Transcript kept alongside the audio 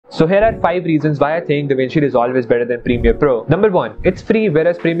So here are 5 reasons why I think DaVinci Resolve is better than Premiere Pro. Number 1, it's free,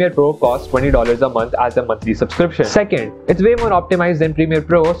 whereas Premiere Pro costs $20 a month as a monthly subscription. Second, it's way more optimized than Premiere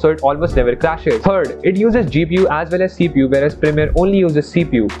Pro, so it almost never crashes. Third, it uses GPU as well as CPU, whereas Premiere only uses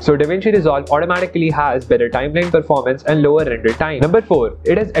CPU. So DaVinci Resolve automatically has better timeline performance and lower render time. Number 4,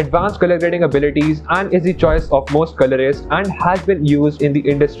 it has advanced color grading abilities and is the choice of most colorists and has been used in the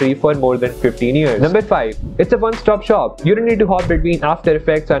industry for more than 15 years. Number 5, it's a one-stop shop. You don't need to hop between After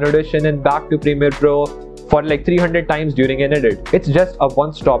Effects and Audition and back to Premiere Pro for like 300 times during an edit. It's just a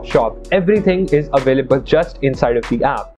one-stop shop. Everything is available just inside of the app.